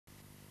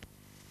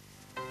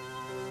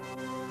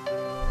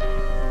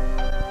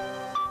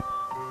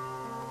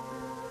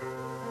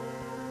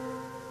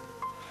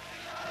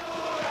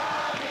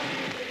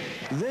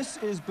This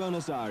is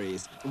Buenos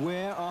Aires,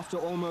 where, after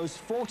almost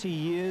 40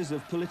 years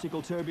of political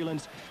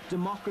turbulence,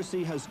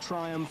 democracy has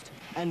triumphed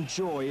and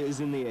joy is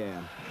in the air.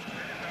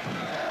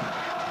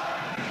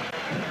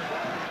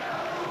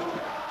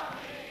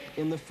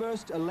 In the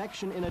first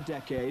election in a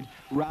decade,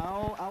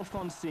 Raúl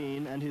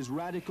Alfonsín and his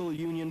radical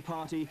Union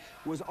Party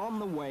was on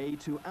the way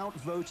to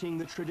outvoting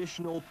the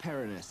traditional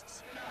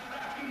Peronists.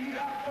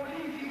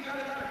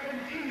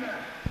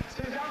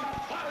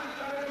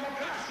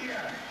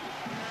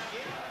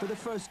 For the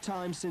first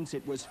time since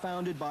it was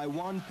founded by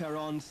Juan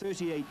Perón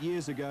 38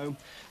 years ago,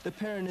 the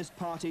Peronist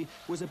Party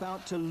was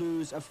about to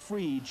lose a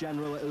free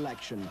general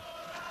election.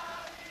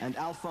 And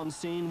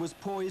Alfonsín was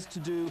poised to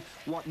do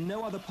what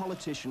no other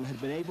politician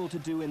had been able to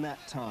do in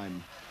that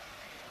time.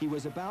 He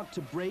was about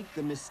to break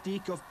the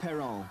mystique of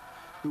Perón,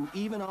 who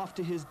even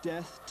after his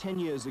death 10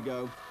 years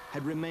ago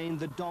had remained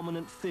the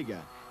dominant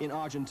figure in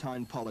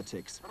Argentine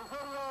politics.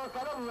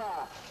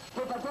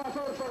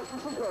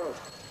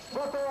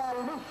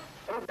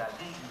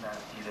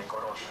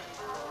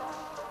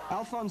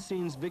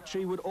 Alfonsín's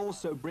victory would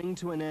also bring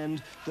to an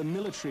end the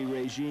military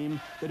regime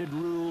that had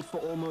ruled for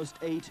almost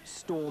 8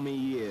 stormy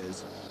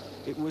years.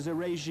 It was a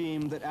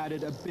regime that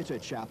added a bitter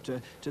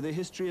chapter to the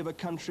history of a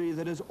country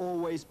that has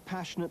always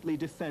passionately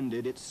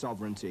defended its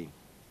sovereignty.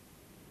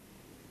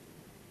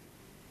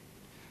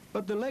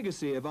 But the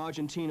legacy of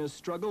Argentina's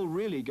struggle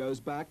really goes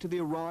back to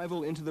the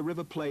arrival into the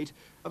River Plate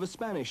of a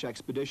Spanish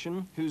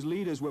expedition whose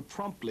leaders were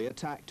promptly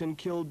attacked and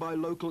killed by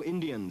local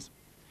Indians.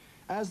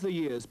 As the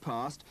years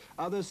passed,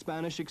 other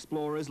Spanish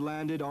explorers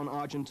landed on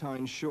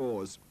Argentine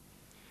shores.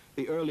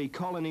 The early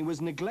colony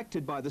was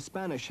neglected by the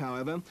Spanish,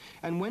 however,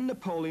 and when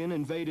Napoleon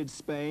invaded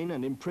Spain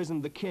and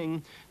imprisoned the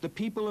king, the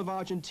people of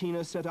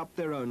Argentina set up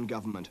their own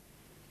government.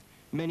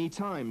 Many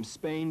times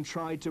Spain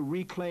tried to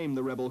reclaim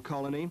the rebel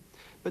colony,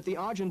 but the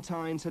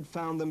Argentines had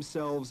found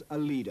themselves a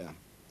leader,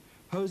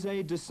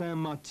 José de San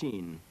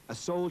Martín, a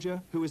soldier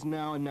who is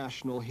now a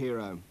national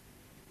hero.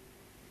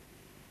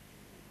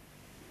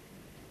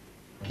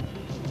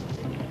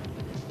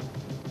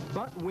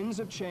 But winds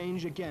of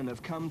change again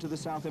have come to the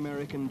South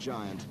American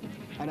giant.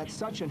 And at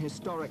such an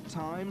historic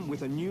time,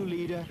 with a new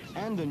leader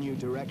and a new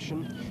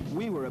direction,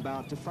 we were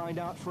about to find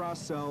out for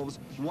ourselves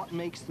what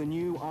makes the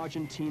new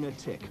Argentina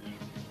tick.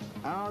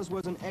 Ours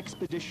was an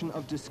expedition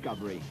of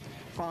discovery,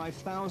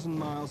 5,000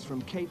 miles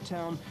from Cape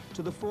Town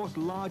to the 4th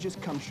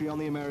largest country on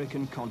the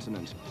American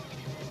continent.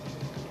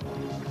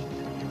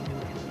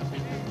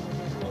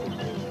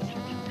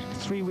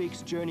 3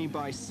 weeks journey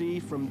by sea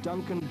from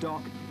Duncan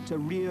Dock to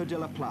Rio de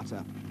la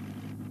Plata.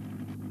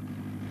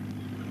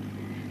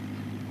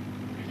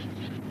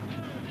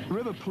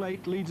 River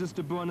Plate leads us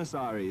to Buenos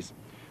Aires,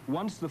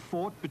 once the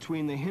fort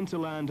between the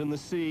hinterland and the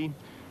sea,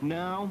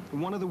 now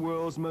one of the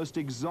world's most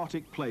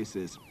exotic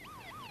places.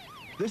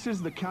 This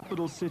is the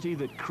capital city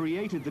that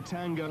created the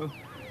tango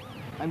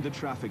and the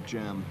traffic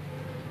jam.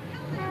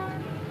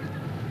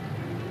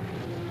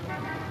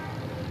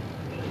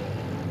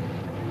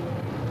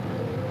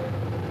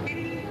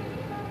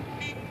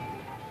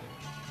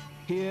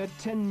 Here,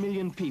 10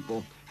 million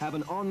people have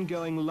an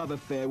ongoing love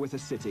affair with the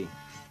city.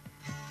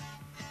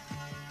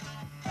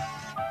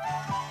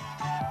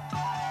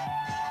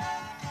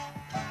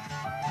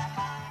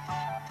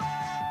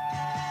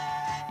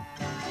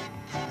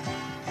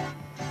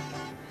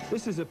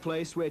 This is a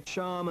place where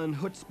charm and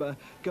chutzpah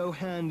go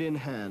hand in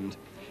hand,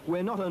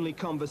 where not only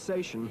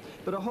conversation,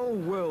 but a whole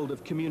world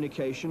of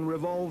communication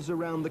revolves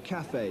around the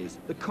cafes,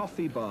 the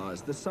coffee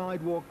bars, the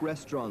sidewalk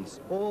restaurants,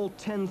 all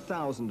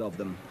 10,000 of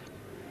them.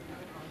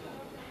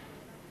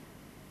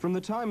 From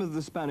the time of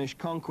the Spanish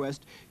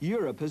conquest,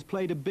 Europe has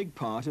played a big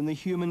part in the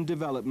human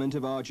development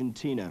of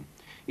Argentina.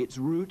 Its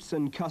roots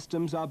and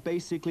customs are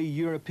basically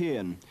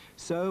European,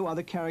 so are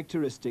the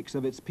characteristics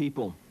of its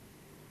people.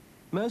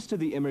 Most of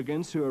the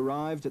immigrants who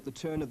arrived at the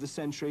turn of the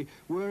century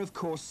were, of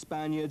course,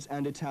 Spaniards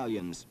and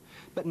Italians,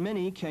 but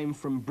many came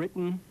from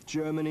Britain,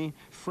 Germany,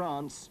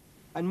 France,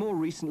 and more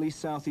recently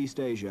Southeast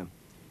Asia,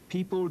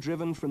 people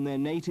driven from their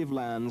native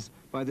lands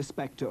by the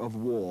specter of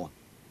war.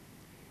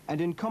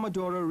 And in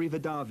Comodoro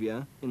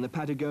Rivadavia, in the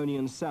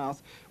Patagonian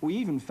south, we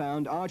even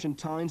found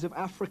Argentines of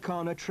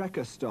Afrikaner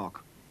trekker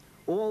stock.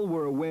 All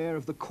were aware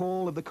of the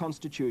call of the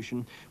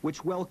Constitution,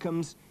 which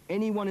welcomes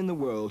anyone in the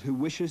world who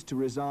wishes to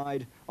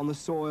reside on the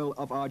soil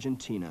of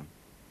Argentina.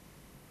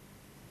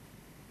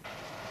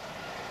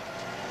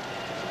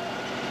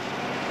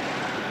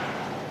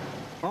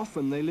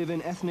 Often they live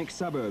in ethnic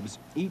suburbs,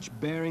 each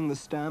bearing the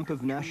stamp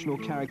of national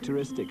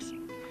characteristics.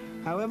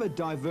 However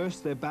diverse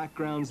their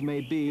backgrounds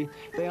may be,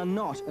 they are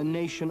not a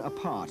nation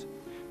apart.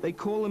 They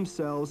call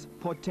themselves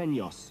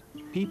porteños,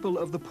 people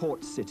of the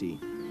port city.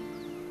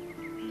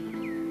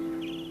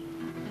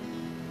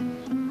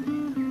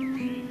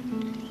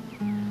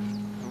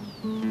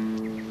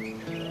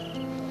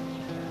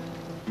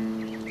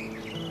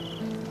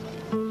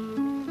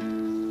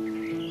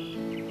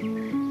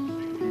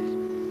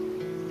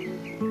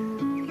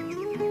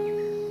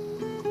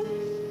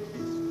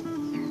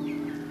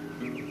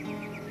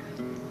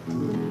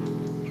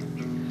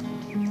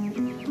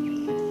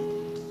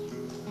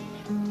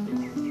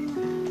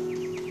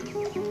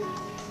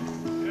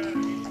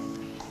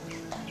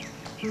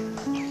 In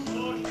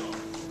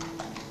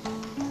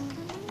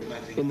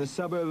the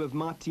suburb of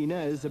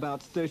Martinez,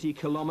 about 30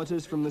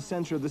 kilometers from the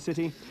center of the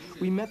city,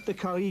 we met the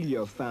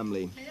Carrillo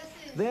family.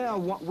 They are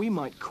what we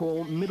might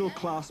call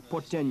middle-class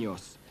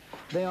porteños.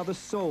 They are the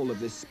soul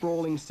of this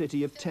sprawling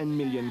city of 10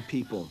 million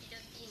people.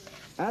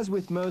 As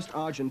with most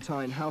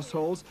Argentine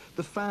households,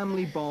 the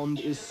family bond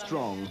is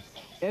strong.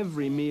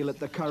 Every meal at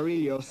the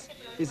Carrillos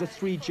is a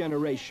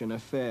three-generation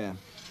affair.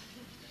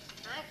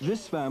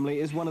 This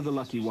family is one of the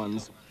lucky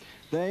ones.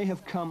 They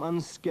have come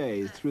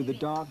unscathed through the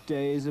dark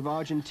days of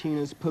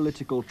Argentina's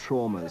political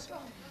traumas.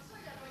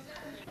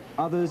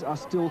 Others are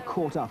still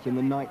caught up in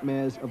the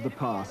nightmares of the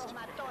past.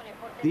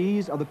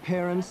 These are the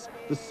parents,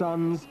 the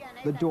sons,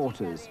 the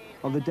daughters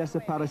of the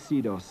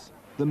desaparecidos,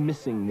 the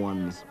missing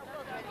ones.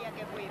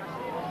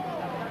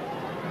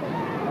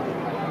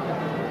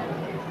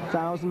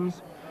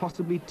 Thousands,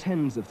 possibly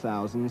tens of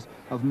thousands,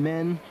 of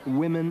men,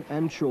 women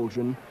and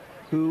children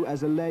who,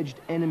 as alleged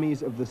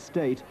enemies of the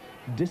state,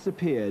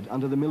 disappeared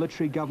under the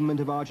military government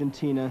of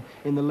Argentina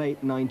in the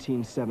late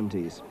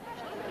 1970s.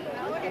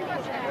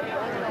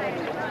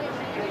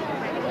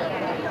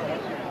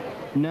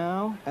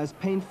 Now, as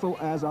painful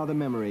as are the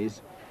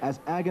memories, as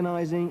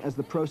agonizing as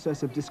the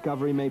process of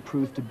discovery may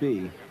prove to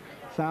be,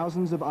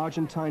 thousands of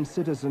Argentine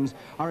citizens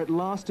are at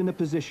last in a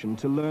position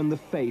to learn the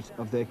fate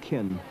of their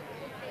kin.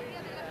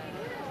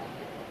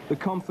 The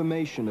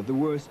confirmation of the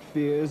worst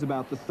fears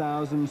about the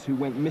thousands who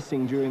went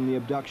missing during the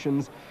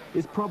abductions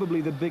is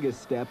probably the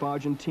biggest step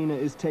Argentina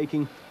is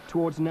taking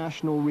towards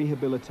national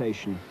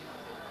rehabilitation.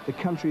 The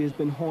country has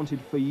been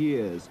haunted for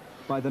years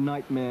by the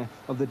nightmare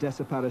of the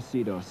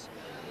desaparecidos.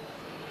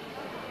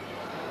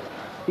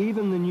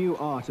 Even the new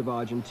art of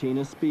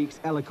Argentina speaks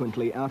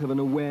eloquently out of an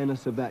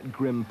awareness of that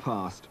grim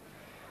past.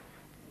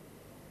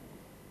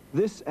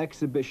 This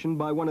exhibition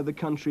by one of the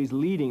country's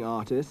leading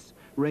artists,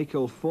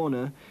 Raquel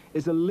Forner,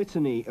 is a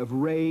litany of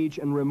rage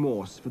and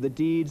remorse for the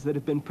deeds that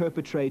have been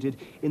perpetrated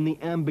in the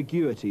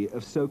ambiguity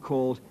of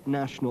so-called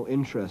national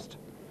interest.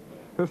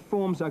 Her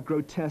forms are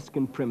grotesque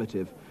and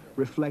primitive,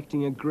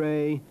 reflecting a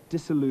grey,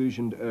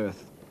 disillusioned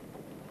earth.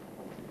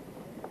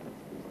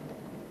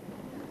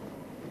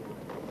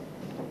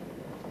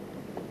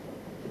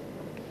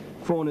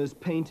 Forner's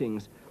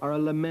paintings are a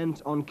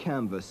lament on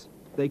canvas.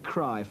 They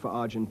cry for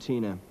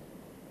Argentina.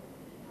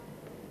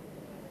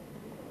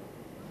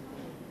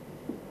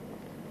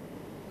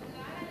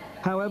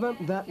 However,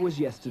 that was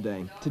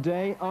yesterday.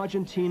 Today,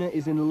 Argentina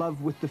is in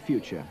love with the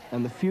future,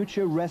 and the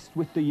future rests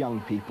with the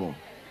young people.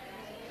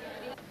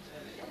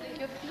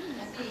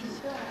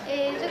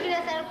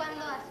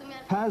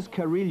 Paz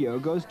Carrillo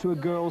goes to a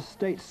girls'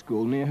 state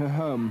school near her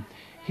home.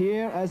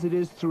 Here, as it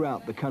is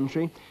throughout the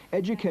country,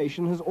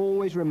 education has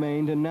always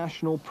remained a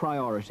national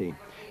priority,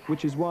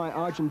 which is why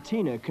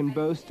Argentina can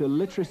boast a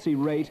literacy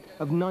rate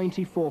of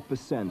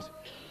 94%,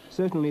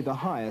 certainly the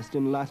highest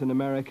in Latin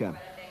America.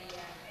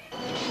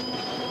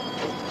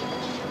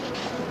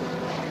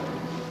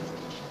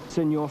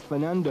 Senor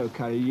Fernando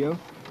Carrillo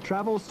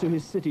travels to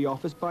his city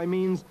office by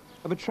means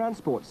of a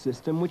transport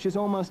system which is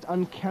almost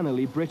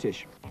uncannily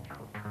British.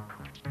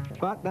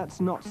 But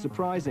that's not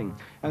surprising,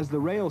 as the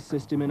rail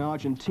system in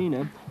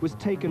Argentina was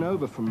taken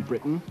over from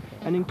Britain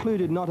and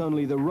included not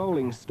only the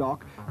rolling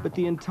stock, but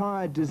the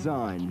entire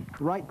design,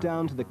 right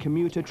down to the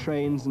commuter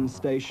trains and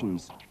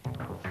stations.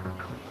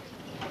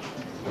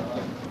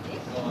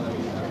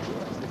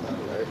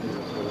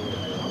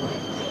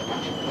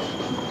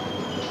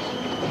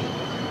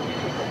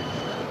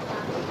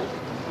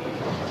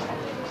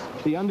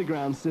 The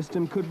underground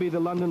system could be the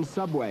London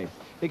subway,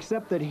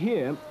 except that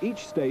here,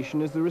 each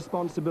station is the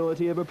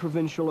responsibility of a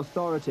provincial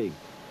authority.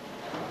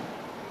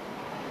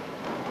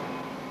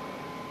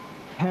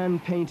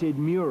 Hand-painted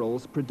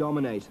murals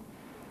predominate.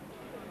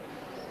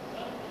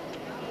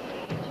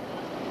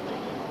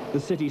 The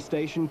city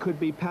station could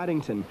be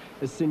Paddington,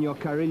 as Senor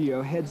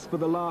Carrillo heads for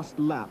the last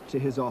lap to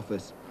his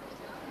office.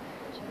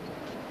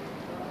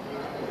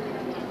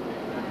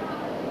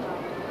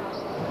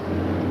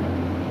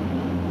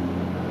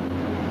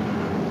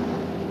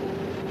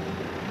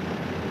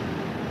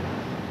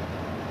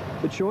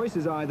 The choice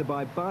is either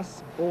by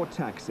bus or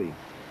taxi.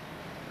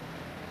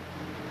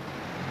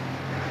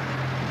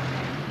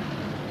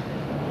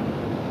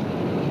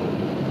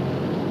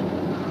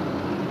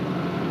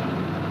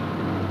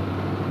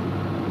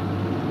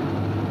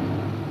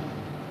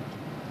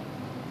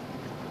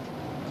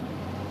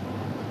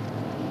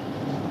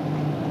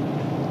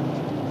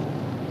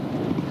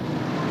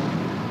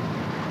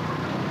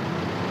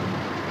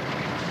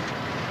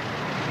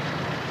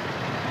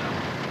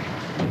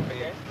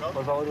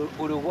 Por favor,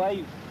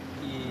 Uruguay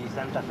y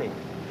Santa Fe.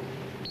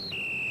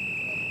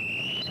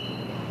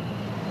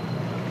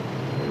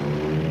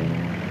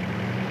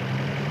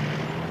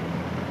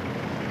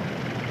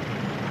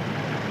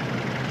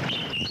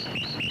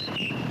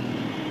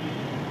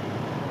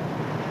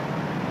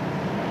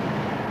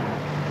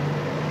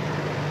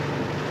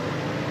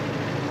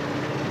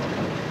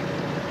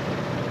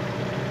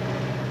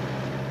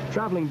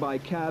 Traveling by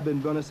cab in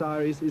Buenos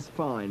Aires is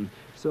fine,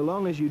 so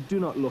long as you do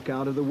not look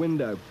out of the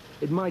window.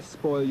 It might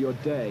spoil your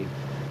day.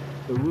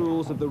 The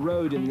rules of the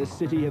road in this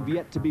city have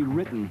yet to be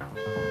written.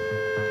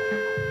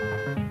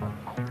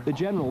 The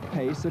general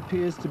pace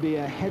appears to be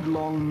a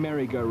headlong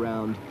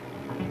merry-go-round.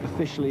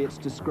 Officially, it's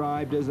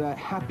described as a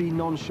happy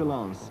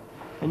nonchalance.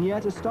 And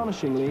yet,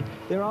 astonishingly,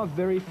 there are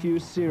very few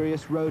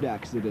serious road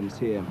accidents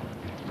here.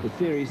 The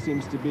theory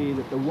seems to be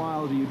that the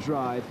wilder you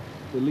drive,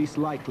 the least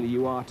likely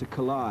you are to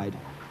collide.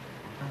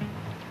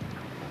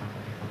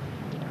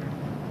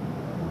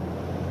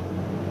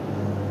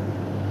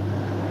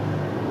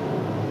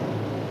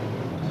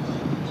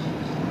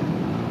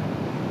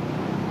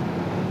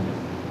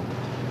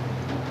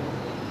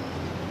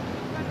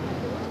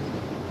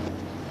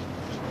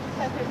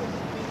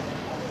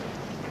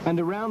 And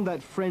around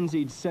that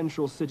frenzied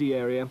central city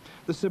area,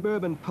 the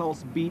suburban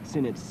pulse beats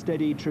in its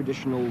steady,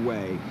 traditional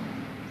way.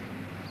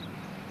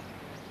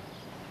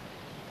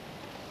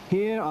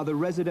 Here are the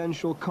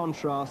residential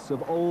contrasts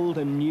of old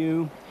and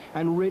new,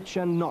 and rich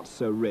and not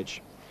so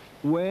rich,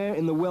 where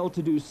in the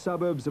well-to-do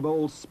suburbs of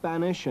old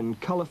Spanish and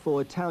colorful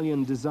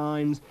Italian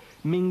designs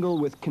mingle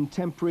with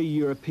contemporary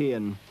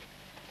European.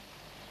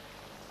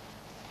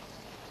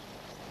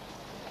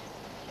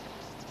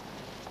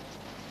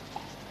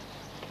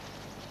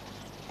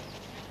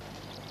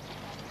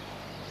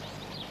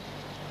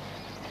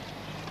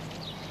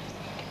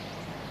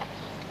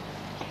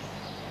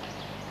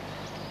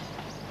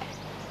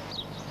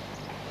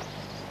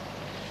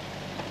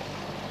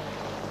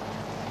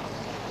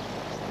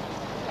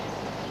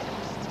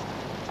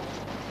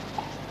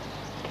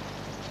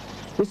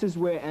 This is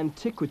where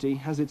antiquity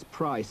has its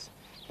price,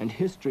 and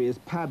history is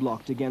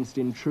padlocked against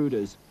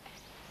intruders.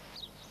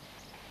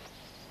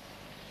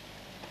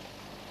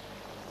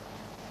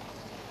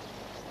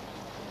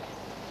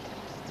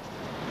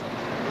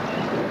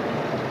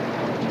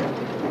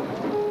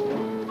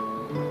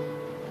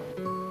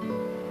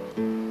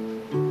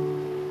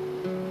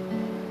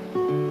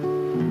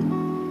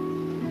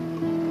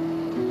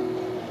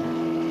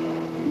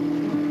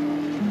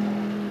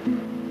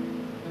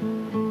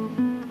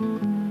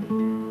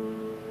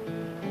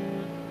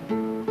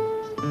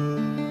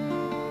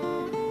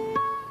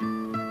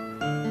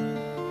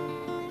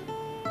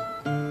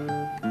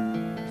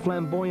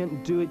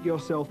 Flamboyant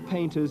do-it-yourself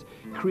painters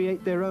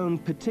create their own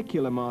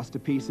particular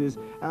masterpieces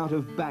out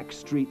of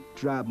backstreet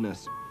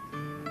drabness.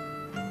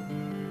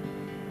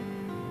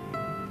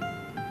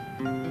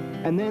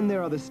 And then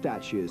there are the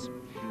statues.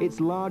 Its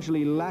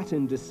largely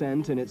Latin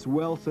descent and its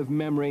wealth of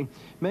memory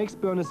makes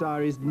Buenos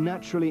Aires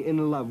naturally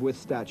in love with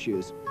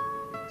statues.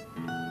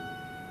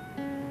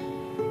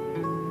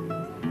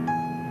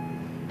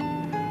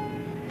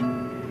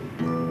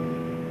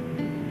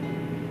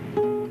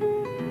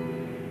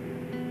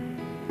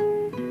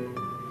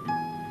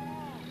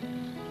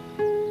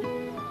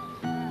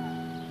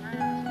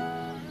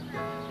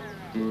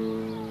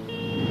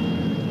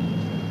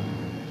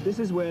 This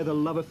is where the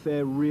love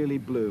affair really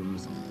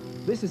blooms.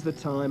 This is the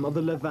time of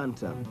the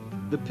levanta,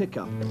 the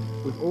pickup,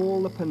 with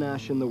all the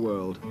panache in the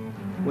world,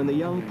 when the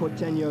young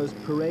porteños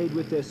parade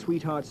with their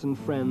sweethearts and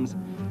friends,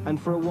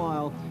 and for a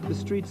while, the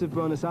streets of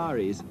Buenos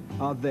Aires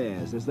are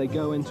theirs as they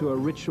go into a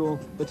ritual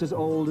that's as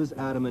old as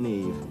Adam and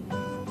Eve.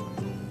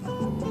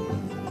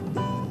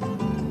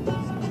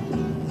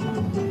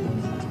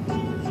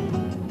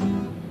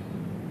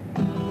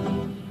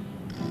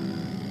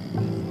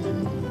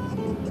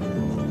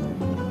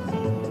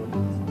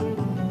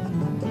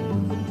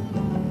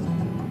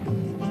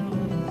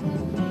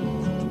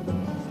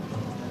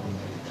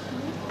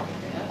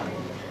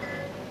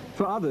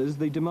 For others,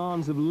 the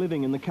demands of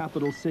living in the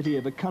capital city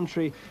of a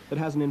country that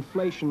has an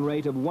inflation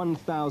rate of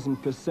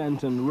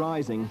 1,000% and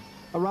rising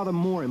are rather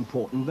more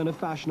important than a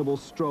fashionable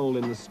stroll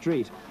in the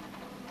street.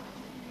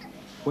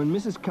 When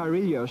Mrs.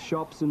 Carrillo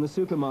shops in the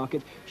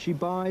supermarket, she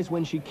buys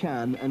when she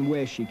can and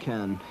where she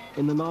can,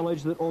 in the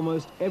knowledge that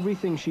almost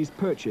everything she's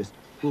purchased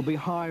will be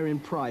higher in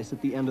price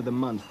at the end of the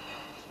month.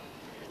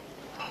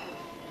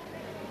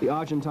 The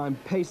Argentine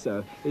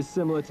peso is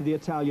similar to the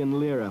Italian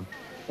lira.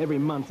 Every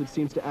month it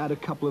seems to add a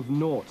couple of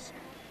noughts.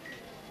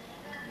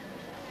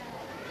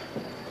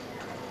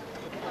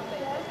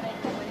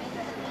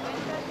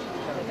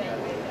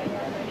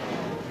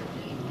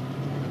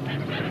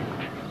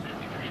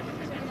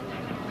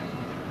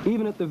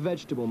 Even at the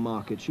vegetable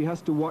market, she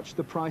has to watch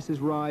the prices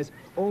rise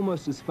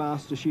almost as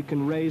fast as she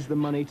can raise the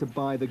money to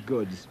buy the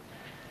goods.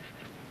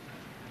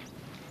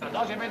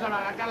 12 pesos para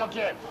arrancarlo,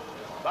 ¿quién?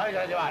 ¿Dónde se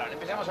lo llevaron?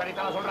 Empecemos a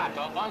gritarlos un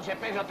rato. 11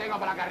 pesos tengo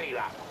para acá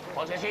arriba.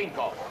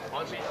 11.5.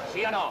 11,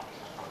 ¿sí o no?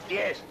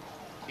 10.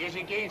 10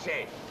 y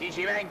 15.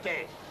 15 y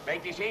 20.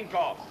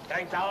 25.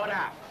 30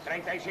 ahora.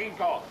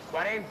 35.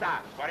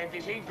 40.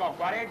 45.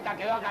 40.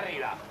 Quedó acá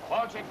arriba.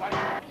 11,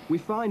 40. We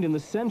find in the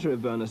center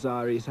of Buenos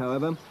Aires,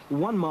 however,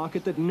 one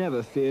market that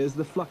never fears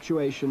the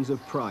fluctuations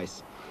of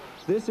price.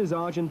 This is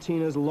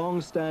Argentina's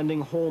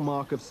long-standing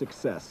hallmark of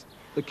success,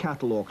 the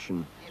cattle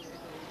auction.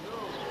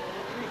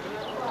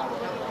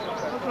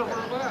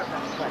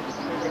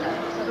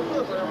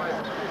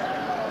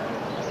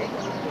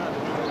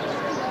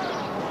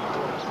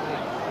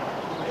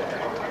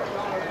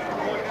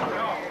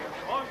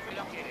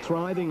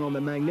 Thriving on the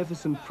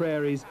magnificent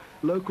prairies,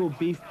 local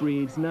beef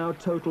breeds now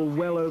total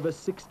well over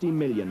 60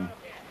 million.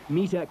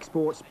 Meat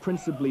exports,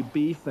 principally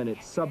beef and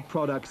its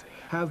subproducts,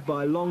 have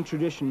by long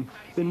tradition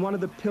been one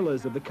of the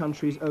pillars of the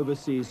country's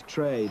overseas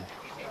trade.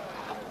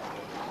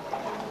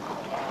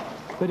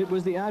 But it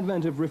was the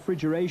advent of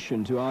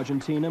refrigeration to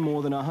Argentina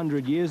more than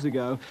 100 years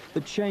ago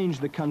that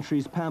changed the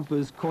country's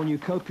pampas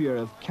cornucopia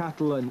of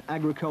cattle and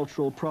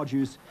agricultural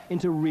produce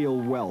into real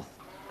wealth.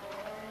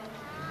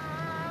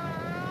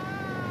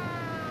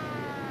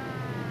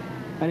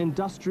 An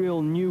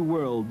industrial new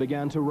world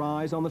began to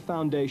rise on the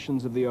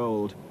foundations of the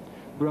old.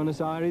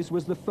 Buenos Aires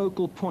was the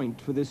focal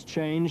point for this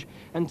change,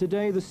 and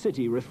today the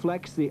city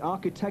reflects the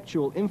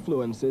architectural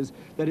influences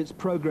that its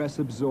progress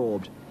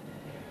absorbed.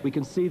 We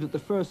can see that the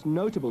first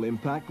notable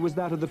impact was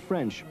that of the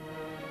French.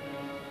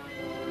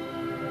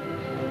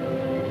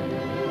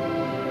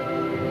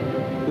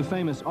 The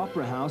famous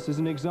Opera House is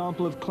an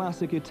example of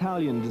classic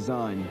Italian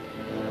design.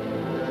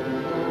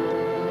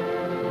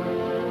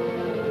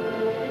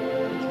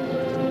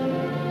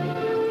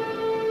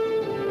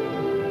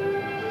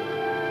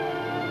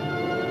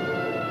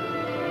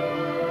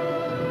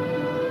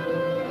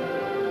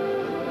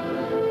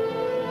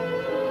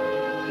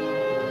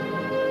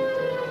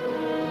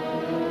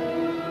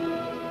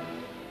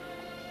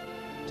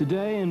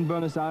 Today in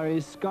Buenos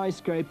Aires,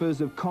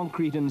 skyscrapers of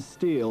concrete and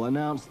steel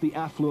announce the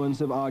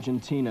affluence of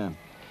Argentina,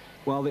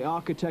 while the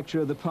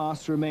architecture of the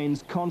past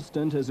remains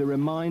constant as a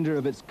reminder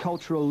of its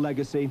cultural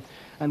legacy,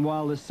 and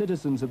while the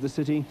citizens of the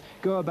city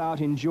go about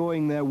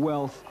enjoying their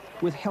wealth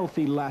with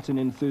healthy Latin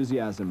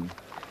enthusiasm.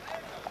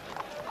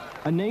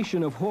 A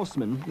nation of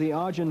horsemen, the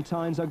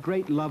Argentines are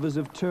great lovers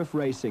of turf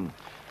racing,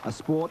 a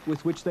sport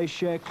with which they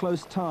share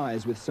close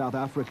ties with South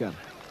Africa.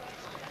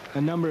 A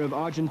number of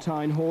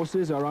Argentine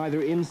horses are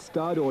either in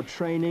stud or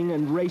training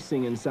and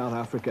racing in South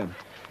Africa.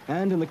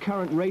 And in the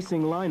current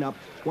racing lineup,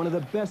 one of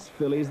the best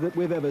fillies that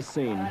we've ever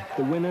seen,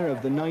 the winner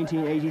of the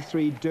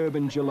 1983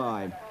 Durban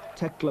July.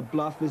 Tekla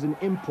Bluff is an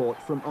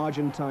import from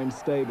Argentine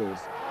stables.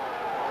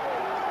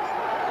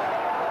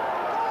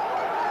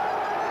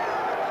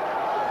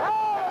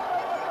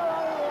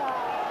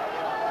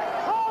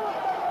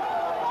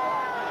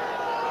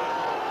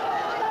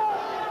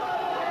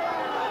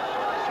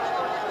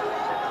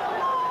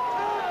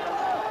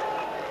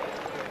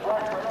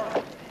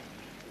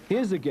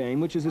 Here's a game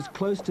which is as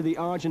close to the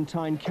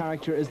Argentine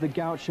character as the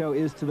gaucho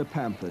is to the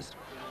pampas.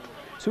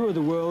 Two of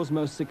the world's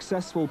most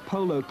successful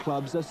polo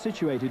clubs are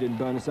situated in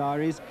Buenos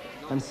Aires,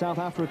 and South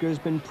Africa has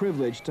been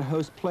privileged to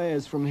host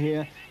players from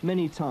here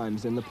many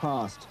times in the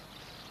past.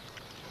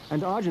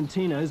 And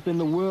Argentina has been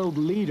the world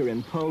leader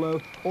in polo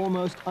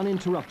almost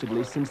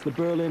uninterruptedly since the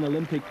Berlin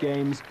Olympic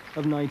Games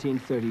of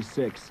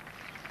 1936.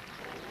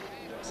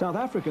 South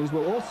Africans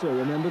will also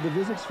remember the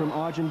visits from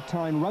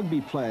Argentine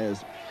rugby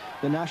players.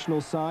 The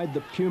national side,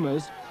 the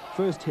Pumas,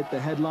 first hit the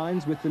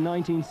headlines with the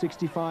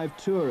 1965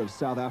 tour of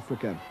South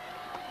Africa.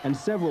 And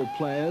several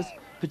players,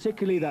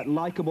 particularly that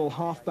likable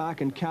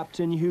halfback and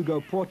captain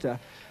Hugo Porta,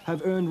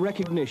 have earned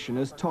recognition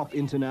as top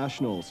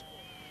internationals.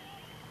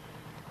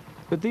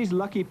 But these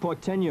lucky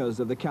porteños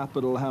of the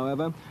capital,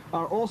 however,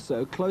 are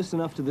also close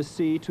enough to the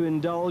sea to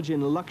indulge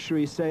in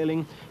luxury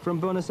sailing from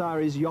Buenos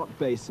Aires Yacht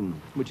Basin,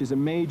 which is a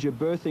major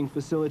berthing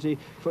facility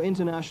for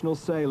international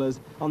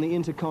sailors on the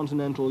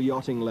intercontinental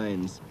yachting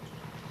lanes.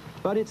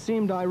 But it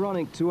seemed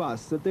ironic to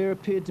us that there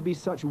appeared to be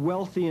such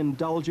wealthy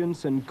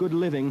indulgence and good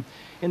living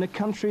in a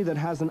country that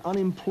has an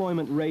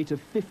unemployment rate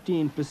of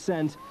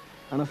 15%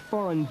 and a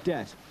foreign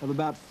debt of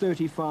about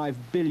 35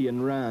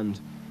 billion rand.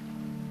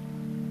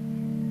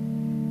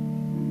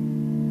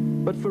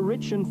 But for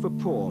rich and for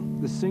poor,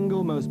 the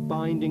single most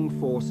binding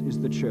force is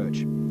the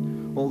church.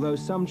 Although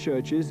some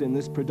churches in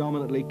this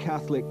predominantly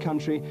Catholic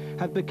country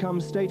have become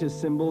status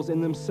symbols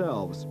in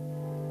themselves.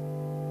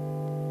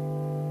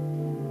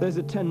 There's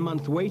a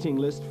 10-month waiting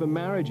list for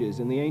marriages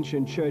in the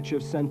ancient church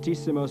of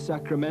Santissimo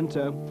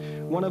Sacramento,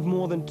 one of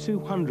more than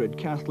 200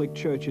 Catholic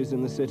churches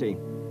in the city.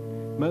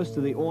 Most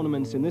of the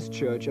ornaments in this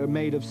church are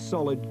made of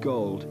solid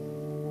gold.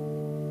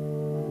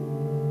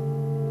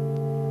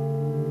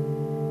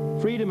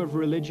 Freedom of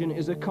religion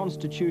is a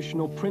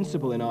constitutional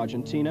principle in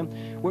Argentina,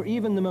 where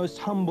even the most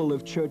humble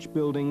of church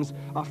buildings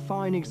are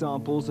fine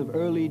examples of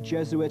early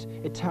Jesuit,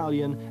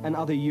 Italian, and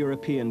other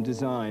European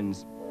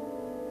designs.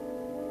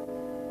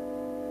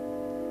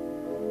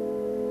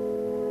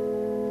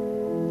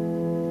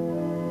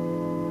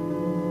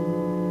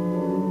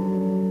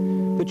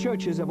 The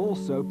churches have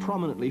also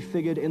prominently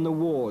figured in the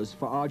wars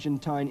for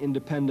Argentine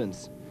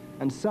independence,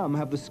 and some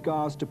have the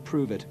scars to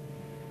prove it.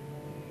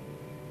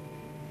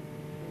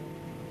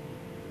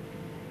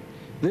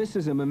 This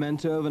is a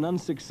memento of an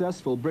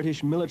unsuccessful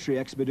British military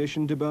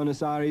expedition to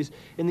Buenos Aires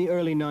in the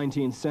early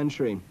 19th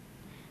century.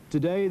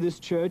 Today, this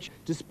church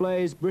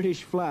displays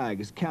British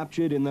flags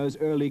captured in those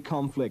early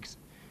conflicts,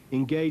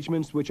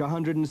 engagements which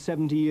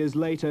 170 years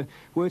later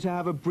were to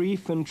have a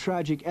brief and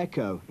tragic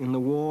echo in the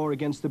war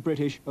against the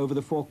British over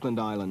the Falkland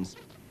Islands.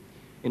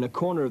 In a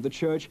corner of the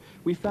church,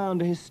 we found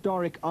a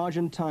historic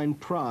Argentine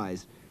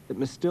prize that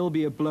must still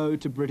be a blow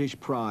to British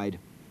pride,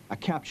 a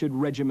captured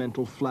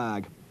regimental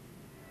flag.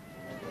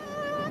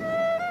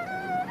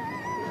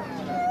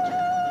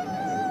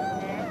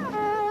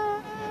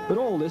 But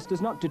all this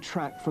does not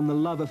detract from the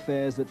love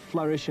affairs that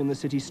flourish in the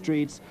city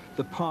streets,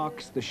 the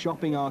parks, the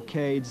shopping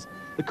arcades,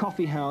 the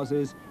coffee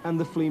houses, and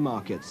the flea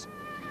markets.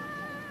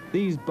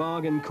 These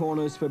bargain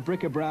corners for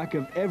bric-a-brac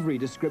of every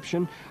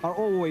description are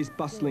always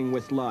bustling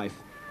with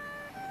life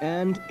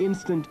and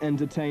instant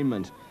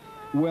entertainment,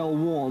 well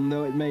worn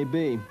though it may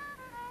be.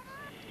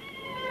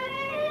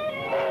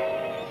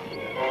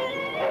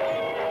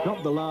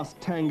 Not the last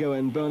tango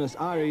in Buenos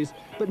Aires,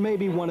 but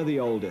maybe one of the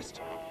oldest.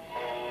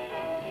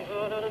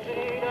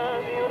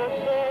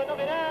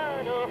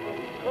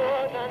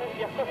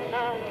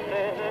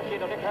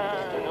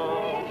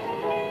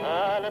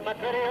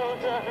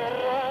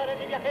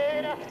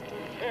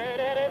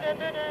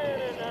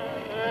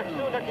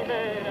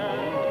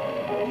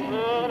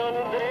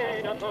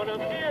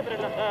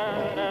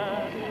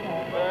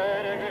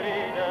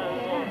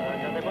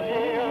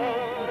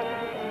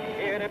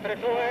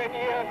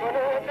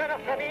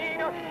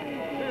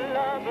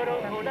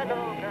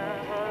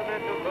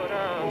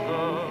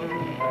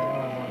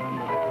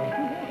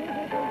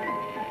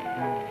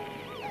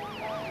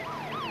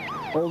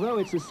 Although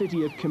it's a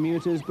city of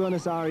commuters,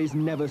 Buenos Aires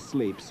never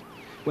sleeps.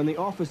 When the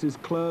offices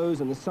close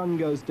and the sun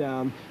goes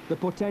down, the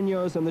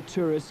porteños and the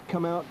tourists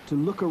come out to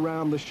look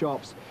around the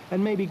shops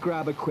and maybe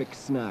grab a quick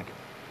snack.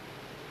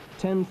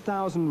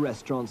 10,000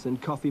 restaurants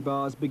and coffee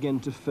bars begin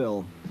to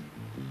fill.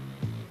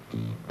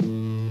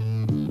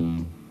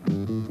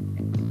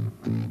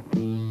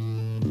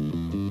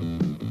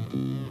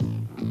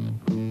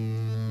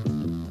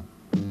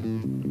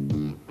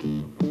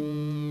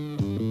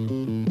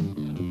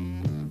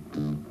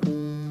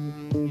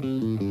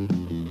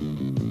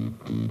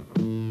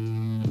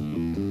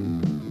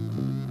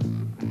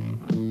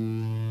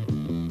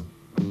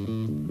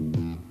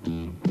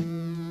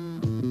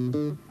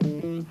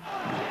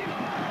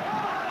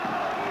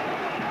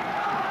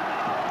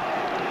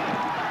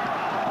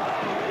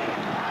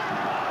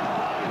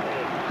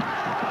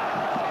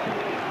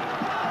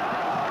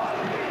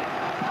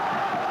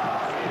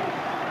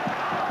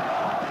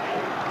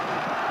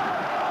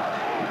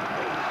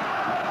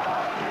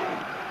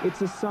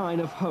 It's a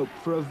sign of hope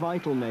for a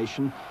vital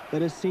nation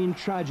that has seen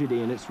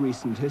tragedy in its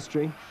recent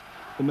history.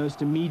 The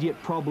most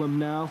immediate problem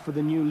now for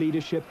the new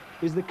leadership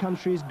is the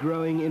country's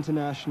growing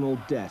international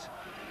debt.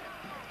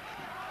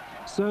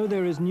 So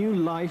there is new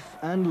life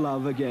and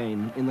love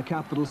again in the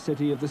capital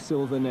city of the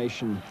Silver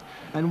Nation.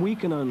 And we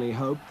can only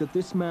hope that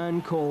this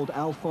man called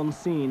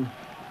Alfonsín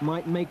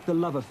might make the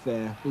love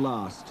affair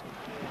last.